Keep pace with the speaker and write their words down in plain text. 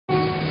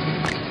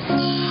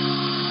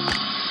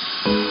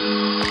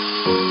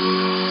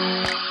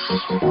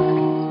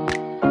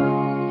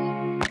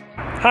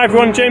Hi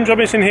everyone, James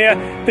Robinson here.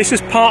 This is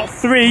part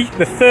 3,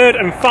 the third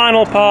and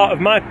final part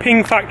of my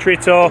Ping factory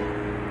tour.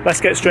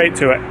 Let's get straight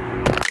to it.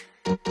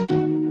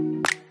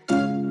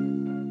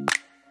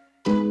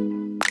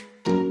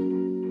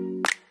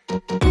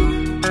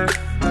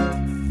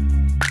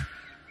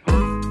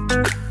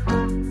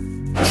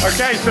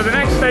 Okay, so the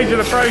next stage of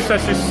the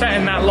process is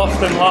setting that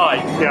loft and lie.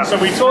 Yeah. So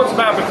we talked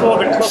about before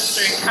the clubs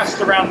being cast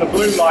around the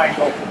blue line.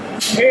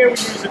 Here we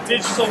use a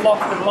digital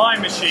loft and lie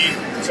machine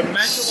to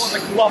measure what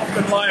the loft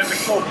and lie of the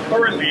club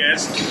currently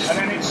is, and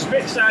then it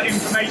spits out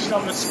information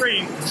on the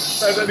screen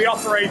so that the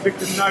operator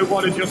can know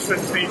what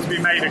adjustments need to be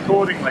made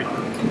accordingly.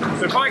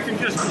 So if I can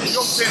just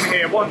jump in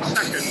here 1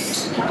 second.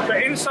 So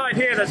inside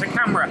here there's a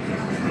camera.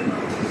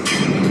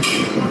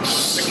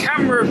 The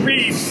camera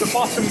reads the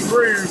bottom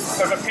groove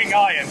of a Ping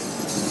iron.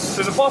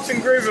 So the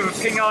bottom groove of a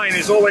Ping iron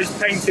is always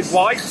painted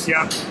white.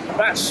 Yeah.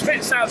 That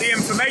spits out the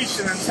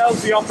information and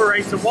tells the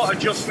operator what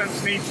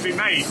adjustments need to be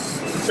made.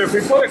 So if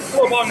we put a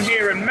club on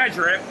here and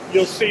measure it,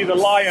 you'll see the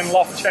lie and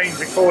loft change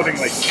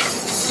accordingly.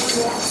 So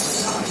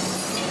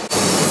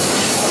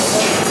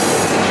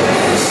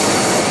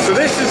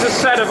this is a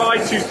set of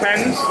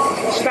I210s,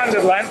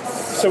 standard length.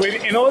 So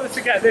in order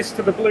to get this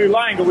to the blue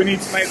lie angle, we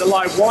need to make the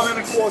lie 1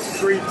 1/4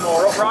 degrees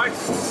more upright,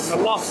 and the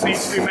loft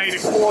needs to be made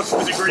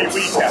 1/4 degree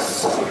weaker.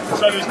 So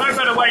there's no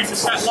better way to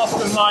set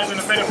loft and lie than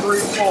a bit of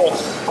brute force.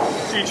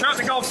 So you trap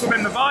the golf club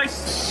in the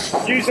vise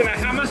using a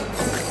hammer.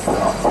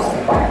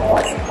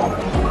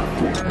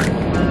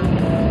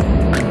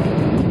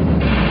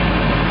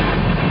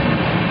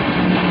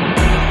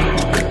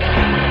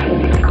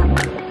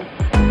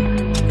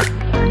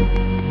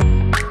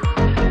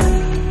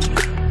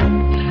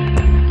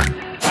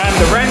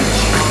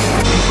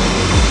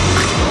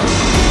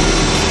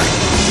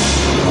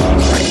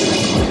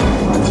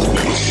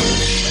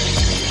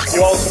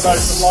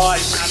 Both the lie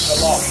and the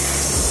loft.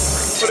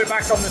 Put it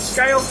back on the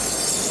scale,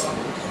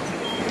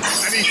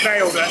 and he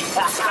failed it.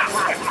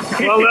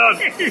 Well done.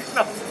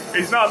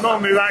 He's not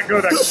normally that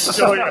good, I can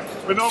assure you.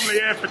 We're normally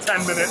here for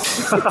 10 minutes.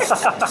 So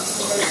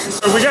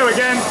we go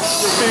again,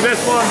 you'll see this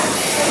one.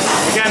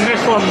 Again,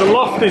 this one, the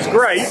loft is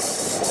great.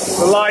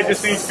 The lie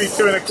just needs to be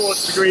 2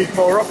 1/4 degrees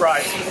more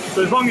upright.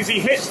 So as long as he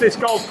hits this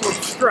golf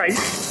club straight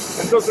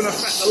and doesn't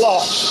affect the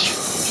loft,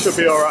 it should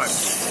be all right.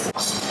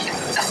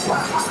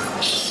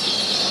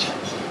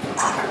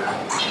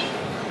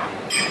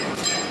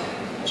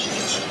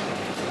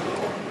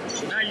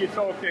 Now you're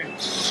talking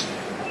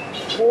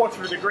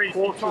 1/4 degree,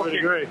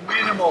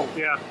 minimal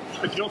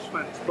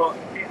adjustments, but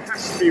it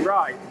has to be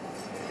right.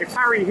 If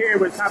Harry here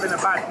was having a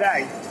bad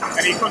day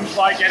and he couldn't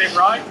quite get it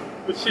right,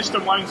 the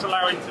system won't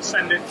allow him to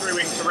send it through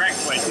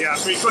incorrectly. Yeah.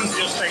 So he couldn't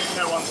just think,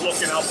 no one's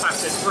looking, I'll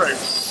pass it through.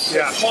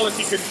 Yeah.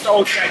 Quality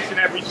control checks in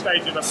every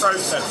stage of the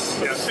process.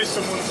 Yeah. The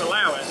system wouldn't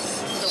allow it.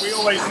 So we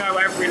always know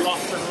every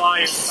loft and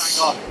lie is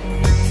bang on.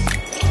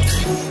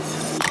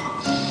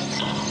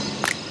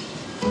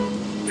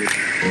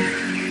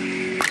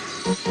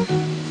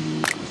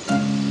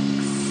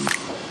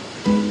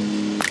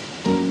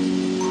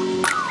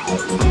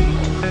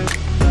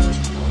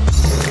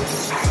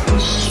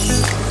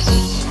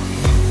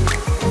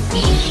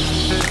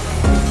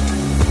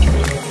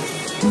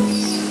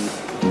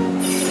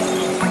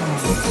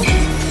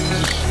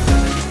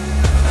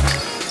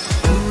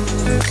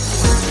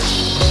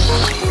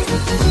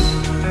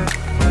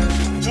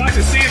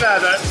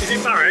 Is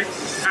it Barry?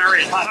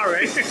 Harry.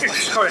 Harry.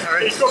 Sorry,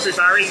 Harry. It could be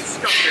Barry. It's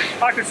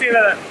Scottish. I can see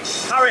that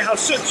Harry has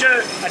such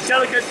a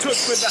delicate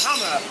touch with the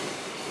hammer.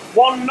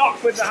 One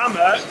knock with the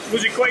hammer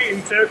was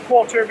equating to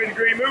 1/4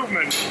 degree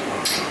movement. I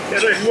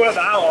don't know if you worked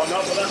that out or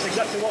not, but that's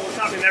exactly what was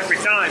happening every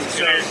time.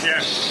 So,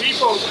 yeah.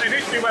 People,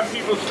 initially when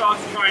people start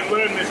to try and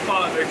learn this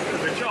part of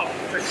the job,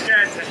 they're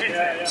scared to hit it.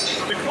 Yeah.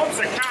 The clubs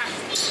are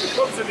cast, the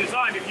clubs are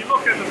designed. If you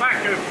look at the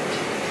back of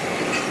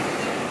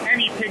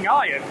any Ping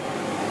iron,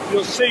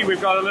 you'll see we've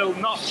got a little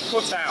notch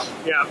cut out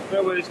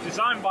that was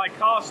designed by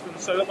Carsten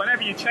so that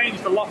whenever you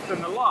change the loft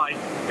and the lie,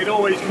 it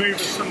always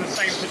moves from the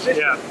same position.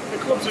 Yeah. The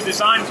clubs are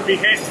designed to be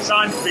hit,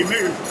 designed to be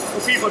moved,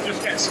 but people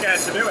just get scared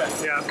to do it.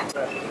 Yeah.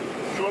 So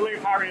we'll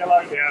leave Harry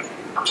alone. Yeah.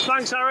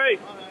 Thanks, Harry.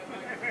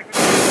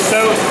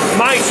 So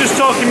Mike's just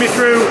talking me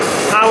through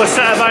how a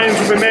set of irons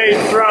will be made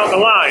throughout the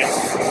line.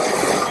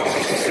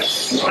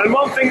 And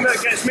one thing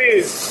that gets me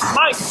is,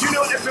 Mike, do you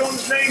know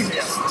everyone's name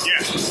here?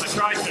 Yes, I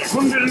tried to.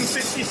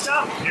 150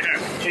 staff? Yeah.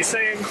 He's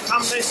saying,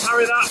 Ham this,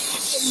 Harry that.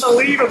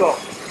 Unbelievable.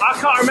 I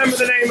can't remember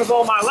the name of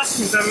all my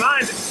lessons, never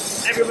mind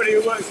everybody who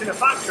works in a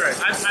factory.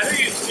 I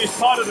think it's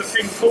part of the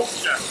Ping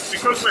culture.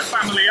 Because we're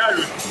family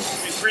owned,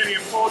 it's really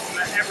important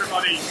that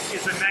everybody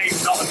is a name,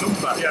 not a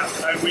number. Yeah.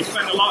 And we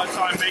spend a lot of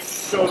time making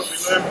sure that we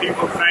learn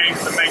people's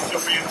names and make sure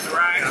we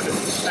interact.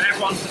 Yeah. And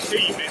everyone's a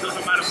team. It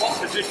doesn't matter what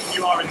position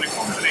you are in the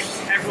company.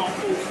 Everyone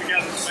pulls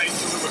together to make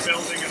sure that we're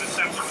building and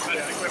assembling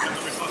the best equipment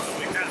that we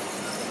possibly can.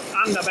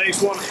 And I bet it's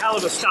one hell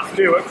of a staff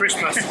do at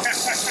Christmas.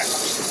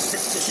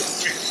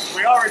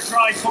 We are a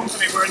dry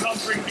company, we're a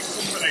non-drinking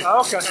company.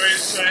 Oh, okay. So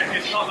it's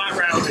not that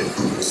rounded.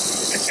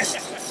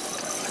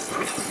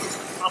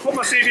 I'll put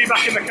my CD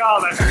back in the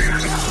car then.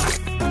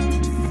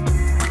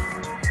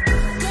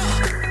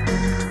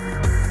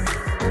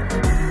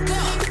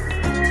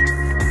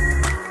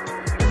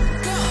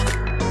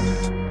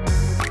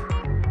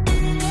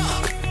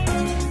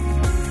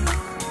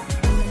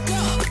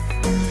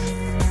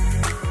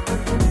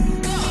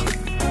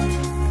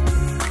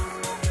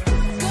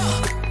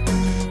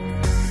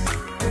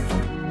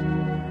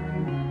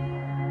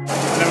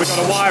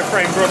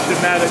 wireframe brush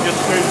in there that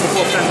just smooths the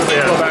butt end of the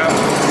club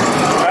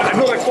out.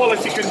 Another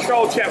quality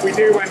control check we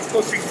do when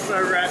cutting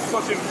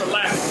for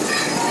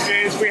length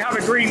is we have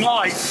a green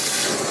light.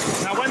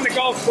 Now when the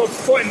golf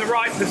club's put in the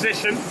right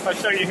position, if I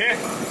show you here,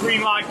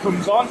 green light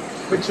comes on,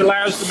 which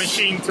allows the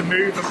machine to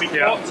move and be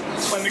cut.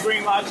 When the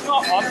green light's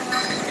not on,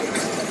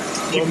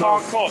 you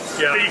can't cut.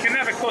 So you can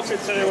never cut it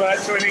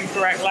to an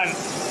incorrect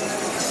length.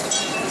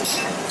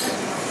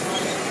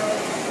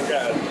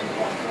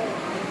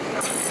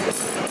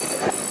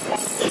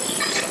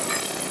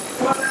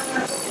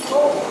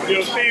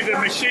 You'll see the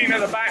machine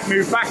at the back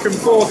move back and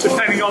forth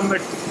depending on the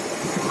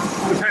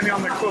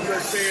club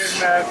that's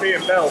being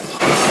built.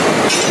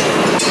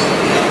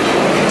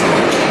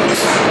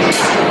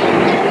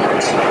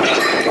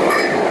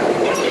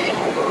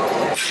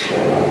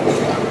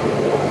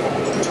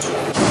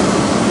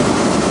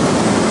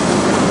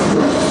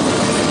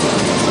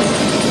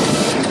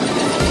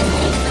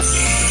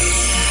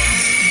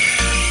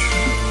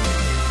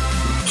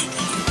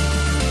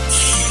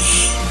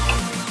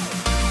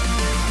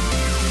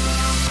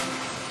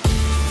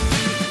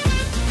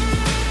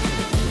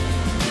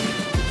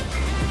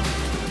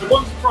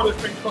 Once the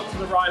product's been cut to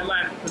the right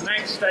length, the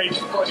next stage is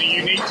putting a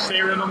unique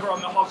serial number on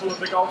the hosel of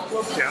the golf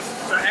club.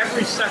 So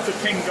every set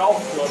of Ping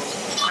golf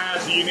clubs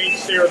has a unique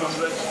serial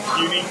number that's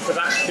unique to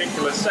that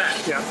particular set.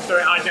 So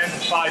it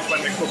identifies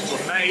when the clubs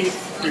were made,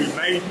 who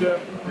made them,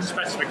 the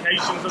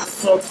specifications of the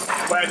club,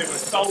 where they were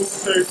sold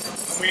to,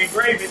 and we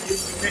engrave it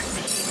using this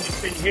machine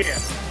you see here.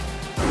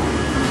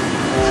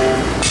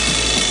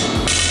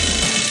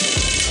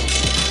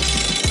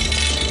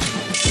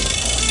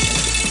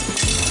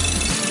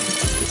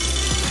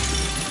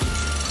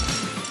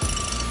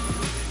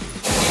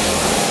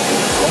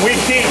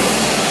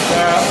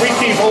 We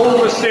keep all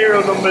the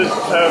serial numbers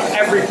of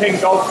every Ping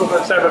golf club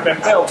that's ever been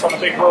built on a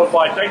big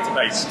worldwide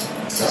database.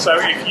 So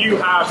if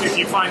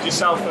you find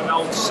yourself an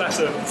old set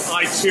of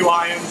I210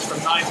 Irons from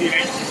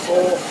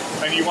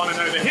 1984 and you want to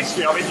know the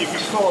history of it, you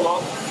can call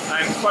up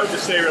and quote the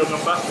serial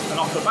number, and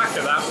off the back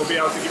of that we'll be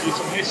able to give you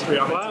some history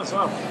on it as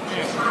well.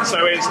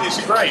 So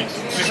it's great.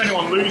 And if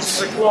anyone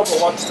loses a club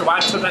or wants to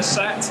add to their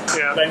set,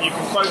 then you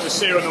can quote the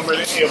serial number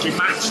and it'll be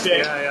matched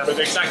in with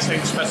the exact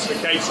same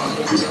specifications,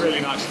 which is really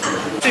nice.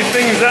 The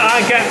things that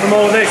I get from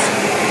all this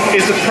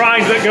is the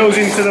pride that goes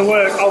into the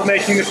work of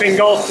making the Ping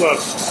golf club.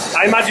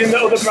 I imagine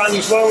that other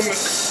brands won't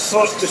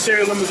put the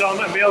serial numbers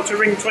on and be able to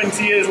ring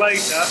 20 years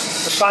later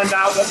and find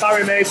out that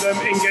Barry made them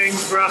in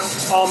Gainsborough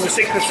on the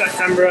 6th of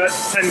September at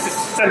 10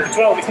 to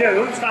 12. It's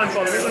nearly lunchtime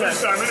for them, isn't it?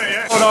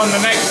 Hold on,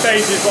 the next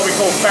stage is what we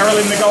call ferrule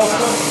in the golf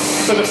club.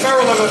 So the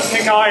ferrule of a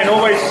Ping iron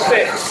always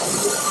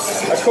sits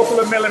a couple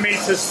of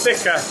millimeters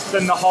thicker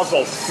than the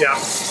hosel.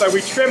 So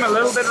we trim a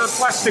little bit of the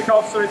plastic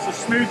off so it's a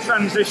smooth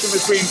transition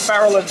between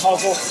ferrule and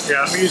hosel.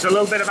 We use a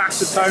little bit of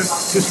acetone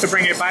just to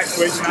bring it back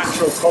to its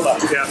natural colour.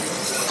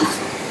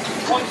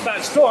 Once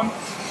that's done,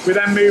 we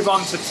then move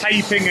on to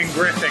taping and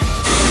gripping.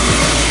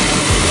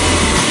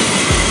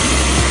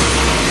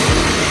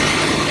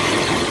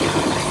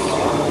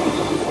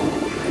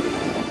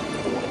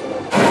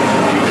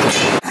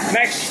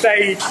 Next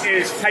stage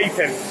is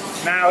taping.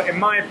 Now, in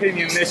my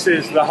opinion, this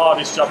is the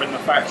hardest job in the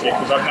factory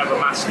because I've never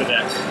mastered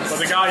it. But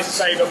the guys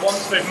say that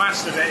once they've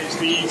mastered it, it's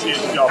the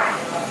easiest job.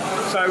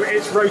 So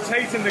it's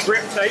rotating the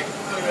grip tape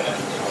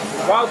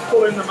while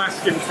pulling the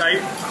masking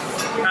tape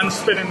and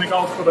spinning the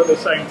golf club at the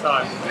same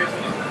time.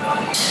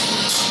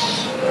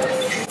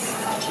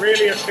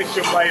 Really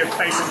efficient way of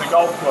taping the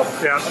golf club.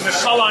 And the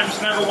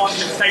Titleist never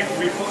wanted tape to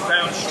be put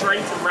down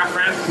straight and wrapped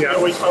around. They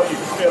always felt you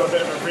could feel a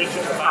bit of a ridge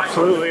at the back.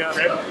 Absolutely,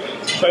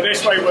 So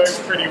this way works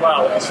pretty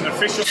well. It's an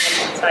efficient way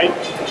to tape,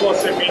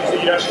 plus it means that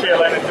you don't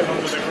feel anything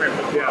under the grip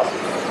as well.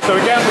 So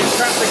again, we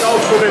strap the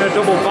golf club in a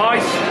double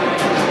vise.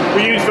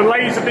 We use the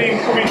laser beam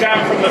coming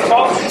down from the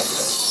top,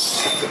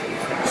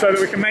 so that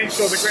we can make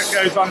sure the grip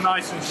goes on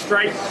nice and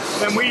straight.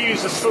 Then we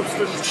use a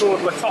substance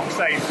called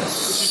latoxane,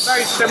 which is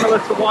very similar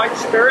to white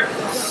spirit,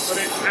 but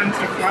it's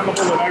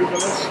anti-flammable and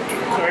odorless.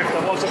 So if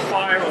there was a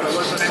fire or there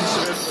was an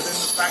incident within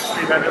the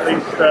factory, then at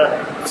least the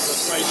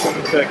place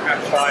wouldn't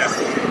catch fire.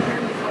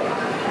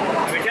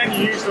 And again,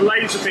 you use the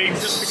laser beam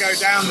just to go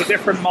down the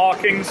different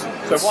markings.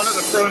 So one at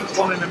the front,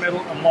 one in the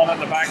middle, and one at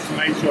the back to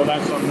make sure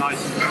that's on nice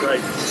and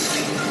straight.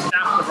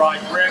 Snap the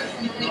right grip,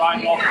 the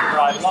right lock, the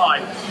right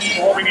line.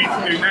 So what we need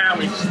to do now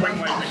is swing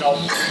weight the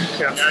golf.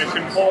 It's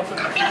important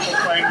that people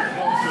playing the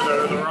clubs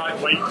are the right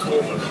weight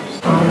for them.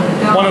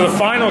 One of the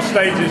final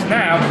stages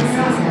now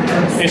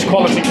is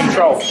quality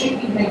control.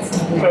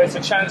 So it's a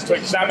chance to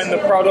examine the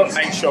product,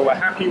 make sure we're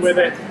happy with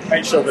it,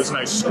 make sure there's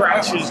no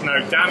scratches, no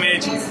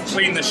damage,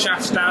 clean the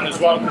shafts down as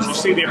well, because you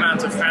see the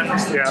amount of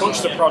hands that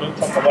touch the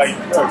product on the way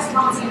through.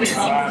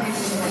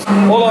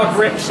 All our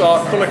grips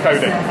are colour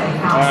coded.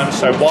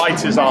 So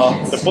white is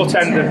the butt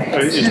end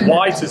is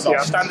white is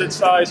our standard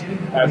size,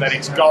 and then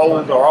it's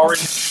gold or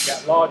orange to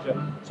get larger.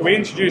 So we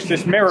introduced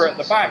this mirror at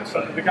the back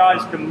so that the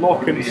guys can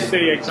look and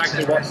see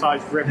exactly what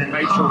size grip and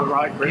make sure the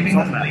right grip's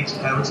on there.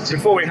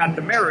 Before we had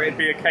the mirror, it'd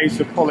be a case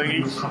of pulling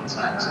each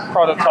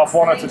product off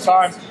one at a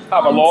time,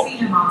 have a look,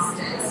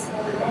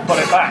 and put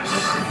it back.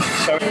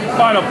 So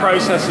final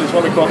process is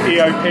what we call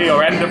EOP,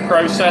 or end of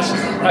process.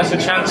 That's a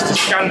chance to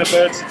scan the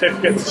bird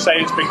certificate to say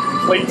it's been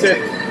completed,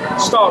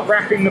 start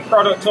wrapping the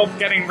product up,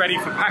 getting ready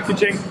for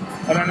packaging,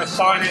 and then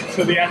assign it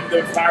to the end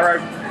of barrow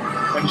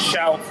and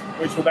shelf,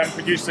 which will then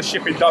produce the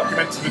shipping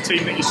document to the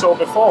team that you saw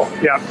before.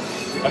 Yeah.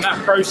 And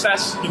that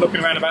process, you're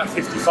looking around about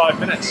 55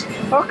 minutes.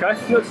 Okay,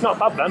 that's not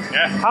bad then.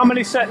 Yeah. How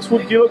many sets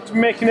would you look to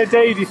make in a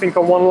day, do you think,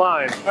 on one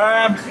line?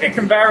 It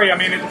can vary. I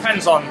mean, it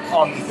depends on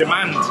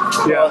demand.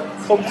 Yeah.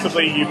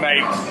 Comfortably, you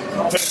make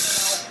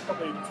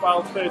probably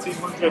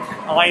 1,200–1,300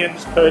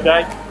 irons per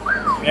day.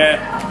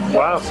 Yeah.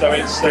 Wow. So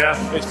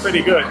it's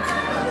pretty good.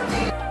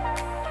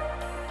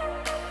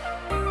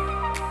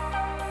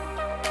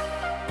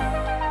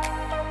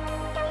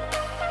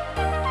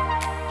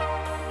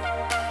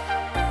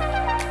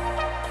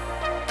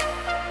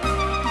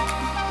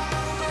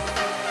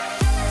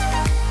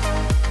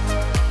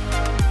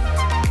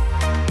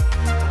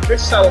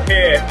 This cell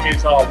here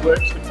is our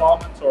works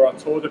department, or our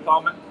tour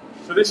department.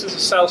 So this is a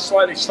cell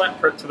slightly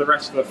separate to the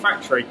rest of the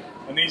factory,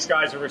 and these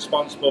guys are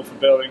responsible for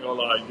building all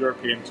our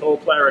European Tour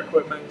player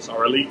equipment,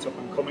 our elite up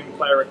and coming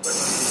player equipment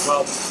as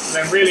well, and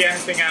then really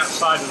anything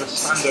outside of the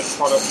standard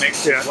product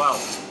mix as well.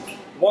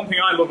 One thing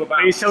I love about...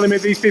 Are you telling me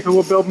these people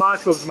will build my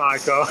clubs,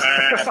 Michael?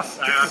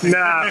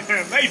 Nah.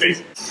 Maybe.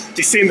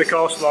 You've seen the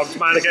course vlogs,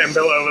 mine are getting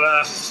built over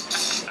there.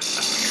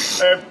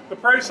 The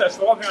process,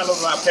 the one thing I love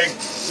about Ping,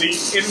 the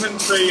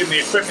inventory and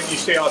the equipment you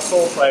see our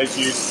tour players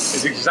use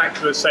is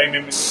exactly the same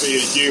inventory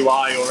as you,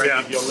 I, or any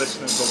of your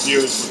listeners or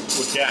viewers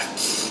would get.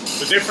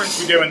 The difference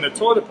we do in the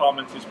tour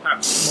department is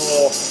perhaps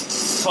more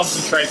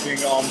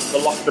concentrating on the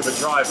loft of a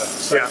driver.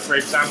 So for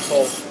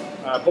example,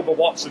 Bubba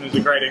Watson is a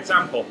great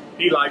example.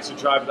 He likes a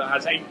driver that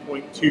has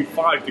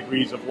 8.25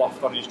 degrees of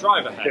loft on his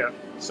driver head. Yeah.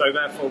 So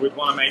therefore we'd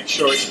want to make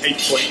sure it's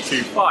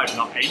 8.25,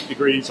 not 8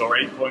 degrees or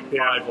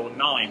 8.5 or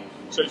 9.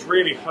 So it's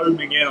really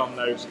homing in on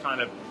those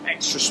kind of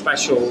extra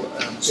special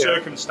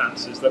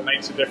circumstances that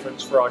makes a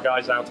difference for our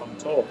guys out on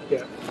tour.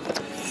 Yeah.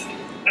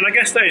 And I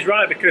guess that is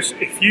right, because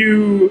if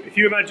you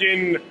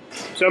imagine,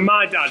 so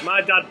my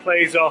dad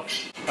plays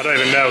off, I don't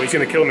even know, he's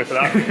going to kill me for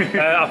that.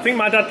 I think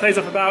my dad plays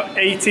off about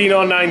 18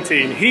 or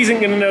 19. He isn't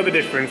going to know the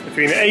difference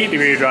between an 8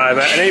 degree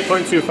driver, an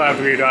 8.25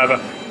 degree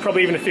driver,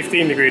 probably even a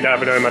 15 degree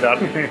driver, knowing my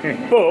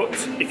dad. But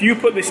if you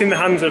put this in the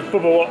hands of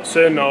Bubba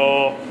Watson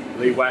or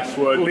Lee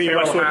Westwood,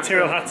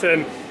 Tyrell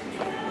Hatton,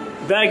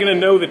 they're going to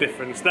know the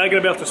difference. They're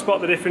going to be able to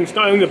spot the difference,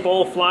 not only the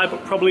ball fly,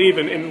 but probably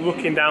even in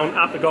looking down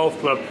at the golf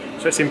club.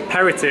 So it's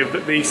imperative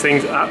that these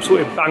things are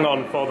absolutely bang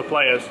on for the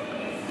players.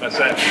 That's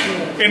it.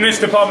 In this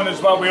department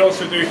as well, we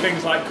also do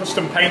things like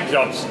custom paint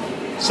jobs.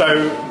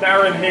 So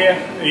Darren here,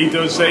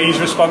 he's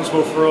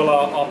responsible for all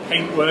our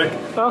paint work.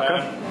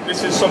 Okay.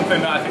 This is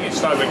something that I think it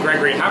started with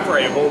Gregory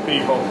Havre of all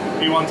people.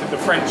 He wanted the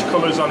French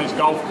colours on his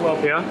golf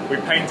club. Yeah. We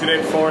painted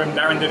it for him.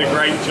 Darren did a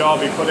great job.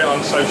 He put it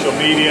on social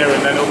media,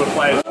 and then other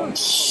players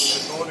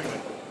accordingly.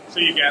 So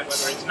you get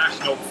whether it's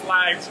national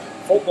flags,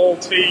 football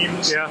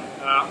teams,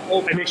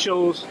 all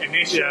initials,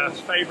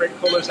 favourite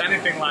colours,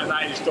 anything like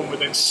that is done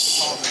within this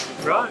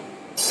department. Right.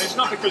 And it's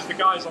not because the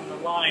guys on the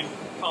line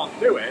can't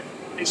do it.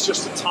 It's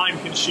just a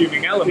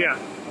time-consuming element. Yeah.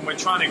 And we're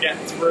trying to get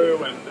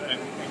through and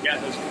get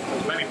as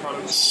many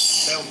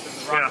products built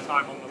in the right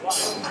time on the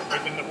line.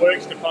 Within the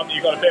works department,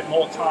 you've got a bit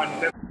more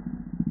time.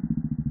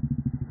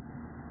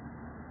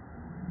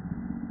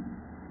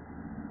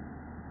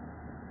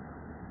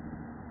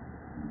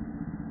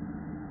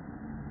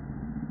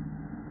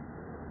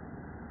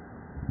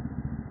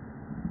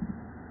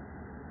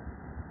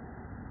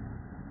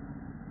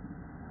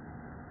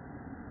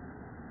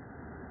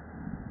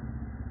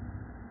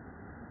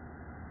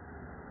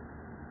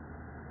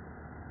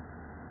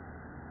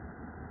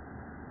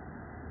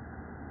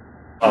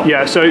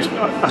 Yeah, so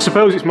I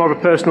suppose it's more of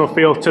a personal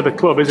feel to the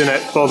club, isn't it,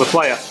 for the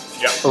player?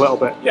 Yeah. A little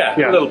bit. Yeah,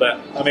 a little bit.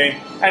 I mean,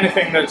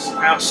 anything that's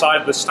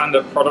outside the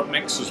standard product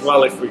mix as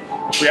well, if we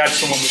had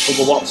someone with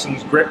Bubba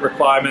Watson's grip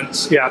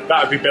requirements, that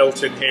would be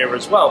built in here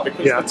as well,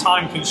 because the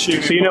time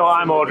consuming... So you know what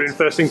I'm ordering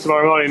first thing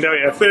tomorrow morning, don't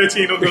you?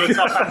 13 under the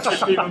top and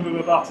 15 under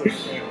the bottom.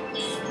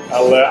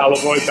 I'll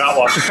avoid that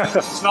one.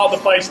 It's not the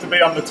place to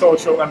be on the tour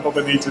show when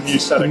Bubba needs a new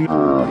setting.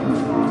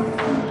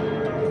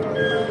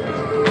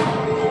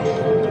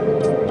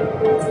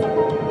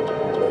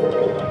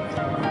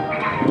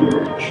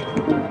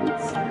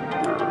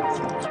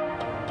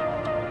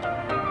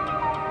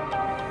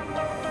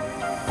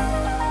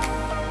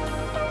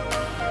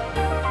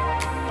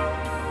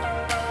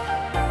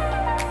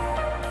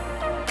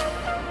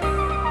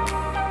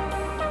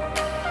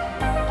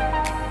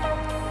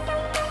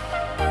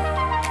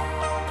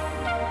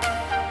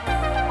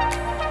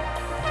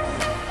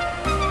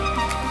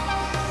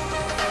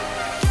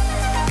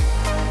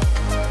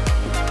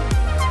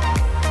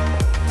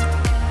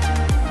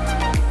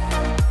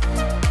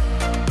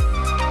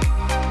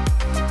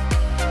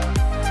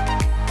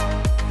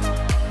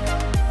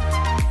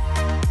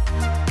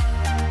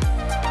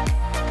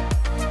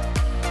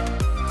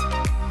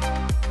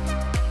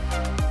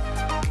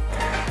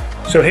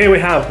 So here we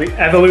have the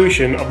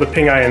evolution of the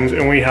Ping irons,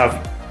 and we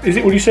have is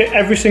it, would you say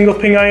every single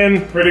Ping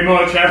iron? Pretty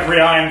much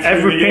every iron.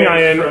 Every Ping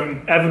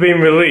iron ever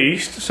been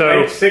released.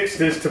 So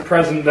 860s to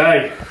present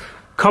day.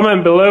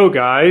 Comment below,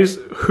 guys,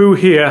 who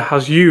here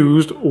has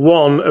used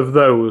one of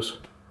those.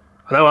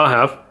 I know I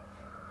have.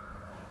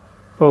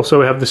 Also,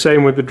 we have the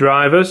same with the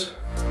drivers.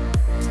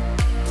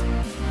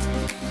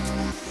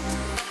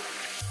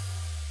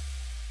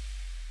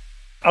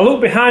 I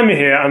look behind me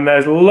here and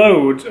there's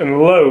loads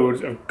and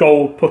loads of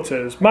gold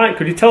putters. Mike,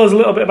 could you tell us a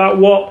little bit about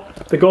what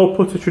the gold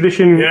putter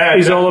tradition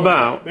is all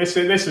about? This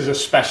is a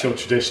special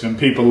tradition and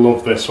people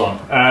love this one.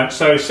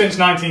 So since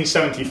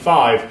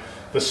 1975,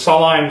 the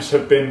Solimes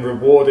have been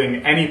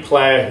rewarding any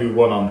player who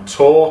won on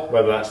tour,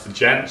 whether that's the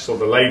gents or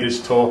the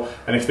ladies tour,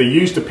 and if they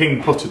used a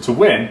Ping putter to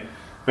win,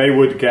 they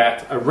would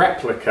get a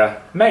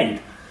replica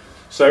made.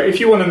 So if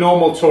you won a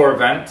normal tour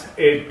event,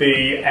 it'd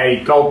be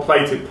a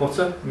gold-plated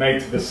putter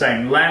made to the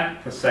same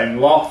length, the same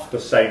loft, the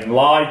same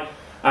lie,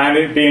 and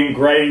it'd be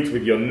engraved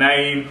with your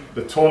name,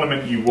 the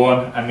tournament you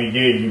won, and the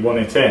year you won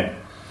it in.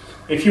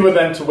 If you were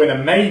then to win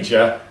a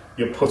major,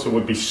 your putter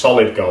would be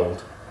solid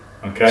gold.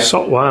 Okay.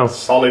 Wow.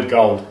 Solid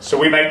gold. So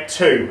we make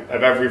 2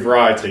 of every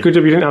variety. Good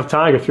job you didn't have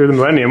Tiger through the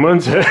millennium,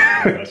 weren't it?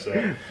 That's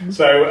it.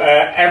 So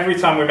every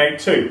time we make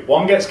 2,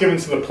 one gets given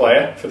to the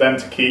player for them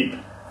to keep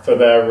for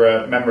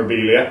their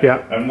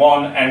memorabilia, and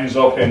one ends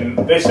up in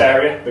this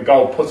area, the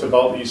gold putter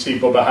vault that you see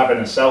Bubba having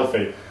a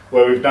selfie,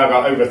 where we've now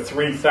got over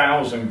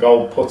 3,000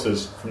 gold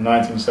putters from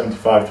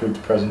 1975 through to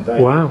present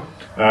day. Wow.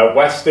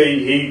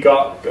 Westy, he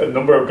got a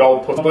number of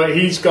gold putters, but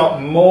he's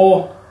got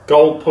more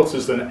gold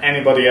putters than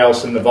anybody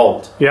else in the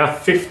vault. Yeah.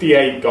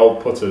 58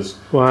 gold putters.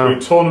 Wow.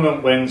 Through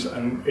tournament wins,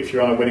 and if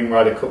you're on a winning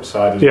Ryder Cup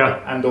side as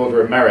well, and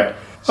Order of Merit.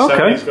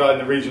 So he's got in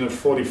the region of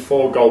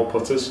 44 gold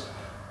putters.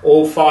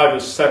 All 5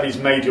 of Sebi's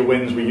major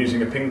wins were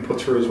using a Ping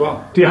putter as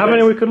well. Do you have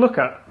any we could look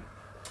at?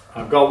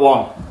 I've got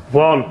one.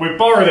 One. We've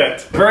borrowed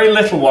it. Very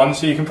little one,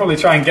 so you can probably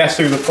try and guess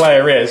who the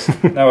player is.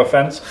 No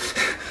offence.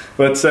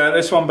 But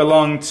this one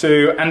belonged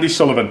to Andy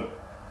Sullivan.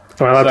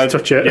 Am I allowed to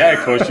touch it? Yeah,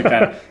 of course you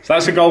can. So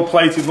that's a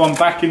gold-plated one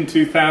back in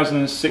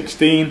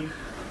 2016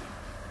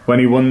 when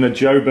he won the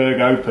Joburg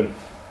Open.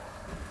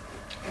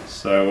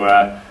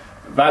 So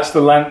that's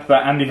the length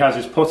that Andy has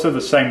his putter,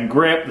 the same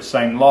grip, the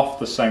same loft,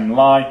 the same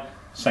lie,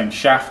 same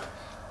shaft,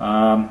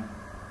 but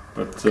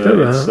it's,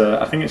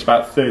 I think it's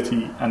about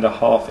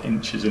 30.5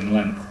 inches in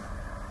length.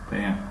 But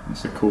yeah,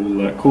 it's a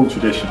cool, cool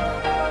tradition.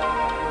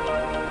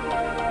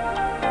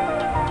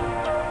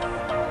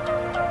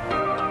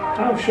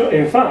 Oh, sure.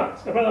 In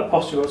fact, I bet that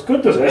posture looks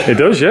good, does it? It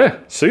does, yeah.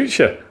 Suits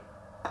you.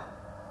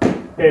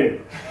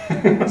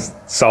 In.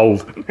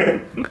 Sold.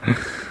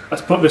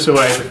 Let's put this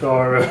away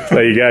before...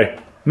 There you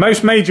go.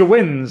 Most major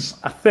wins,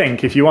 I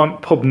think, if you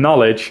want pub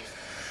knowledge,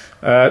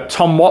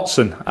 Tom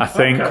Watson, I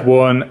think,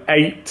 won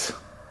 8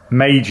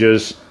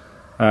 majors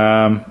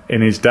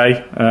in his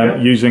day,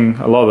 using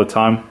a lot of the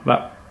time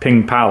that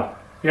Ping Pal.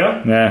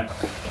 Yeah? Yeah.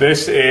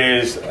 This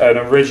is an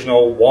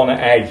original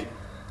 1A.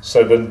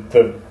 So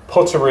the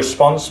putter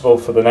responsible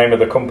for the name of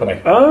the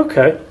company. Oh,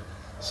 okay.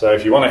 So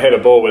if you want to hit a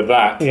ball with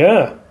that...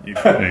 Yeah.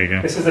 There you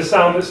go. This is the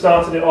sound that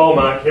started it all,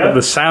 Mike, yeah?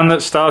 The sound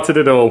that started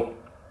it all.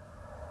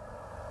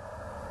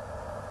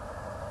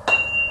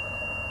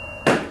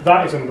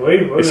 That is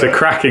unbelievable, It's a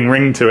cracking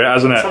ring to it,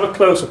 hasn't it? Let's have a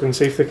close-up and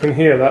see if they can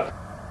hear that.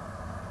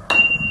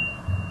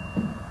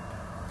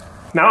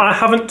 Now, I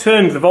haven't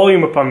turned the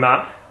volume up on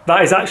that.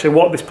 That is actually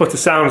what this putter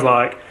sounds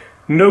like.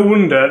 No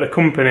wonder the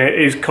company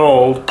is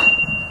called...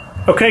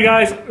 Okay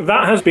guys,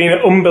 that has been an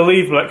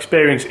unbelievable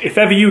experience. If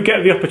ever you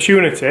get the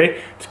opportunity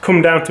to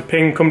come down to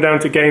Ping, come down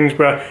to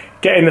Gainsborough,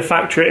 get in the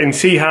factory and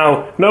see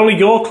how not only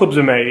your clubs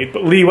are made,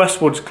 but Lee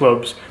Westwood's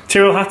clubs,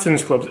 Tyrell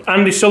Hatton's clubs,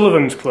 Andy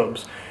Sullivan's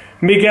clubs,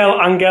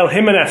 Miguel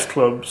Jimenez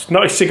clubs,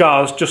 not his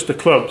cigars, just the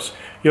clubs.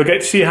 You'll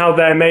get to see how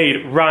they're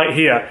made right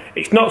here.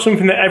 It's not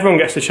something that everyone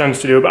gets the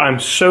chance to do, but I'm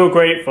so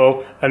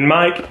grateful. And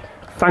Mike,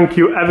 thank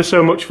you ever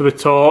so much for the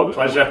tour.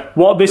 Pleasure.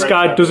 What this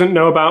guy doesn't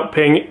know about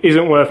Ping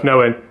isn't worth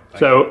knowing.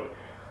 So,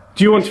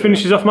 do you want to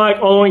finish this off, Mike?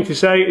 All I want you to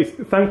say is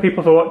thank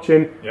people for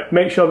watching. Yep.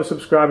 Make sure to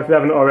subscribe if they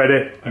haven't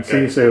already. And see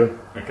you soon.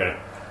 Okay.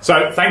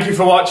 So, thank you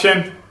for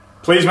watching.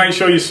 Please make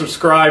sure you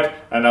subscribe,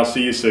 and I'll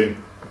see you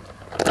soon.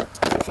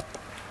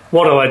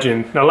 What a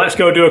legend. Now let's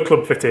go do a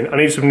club fitting. I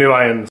need some new irons.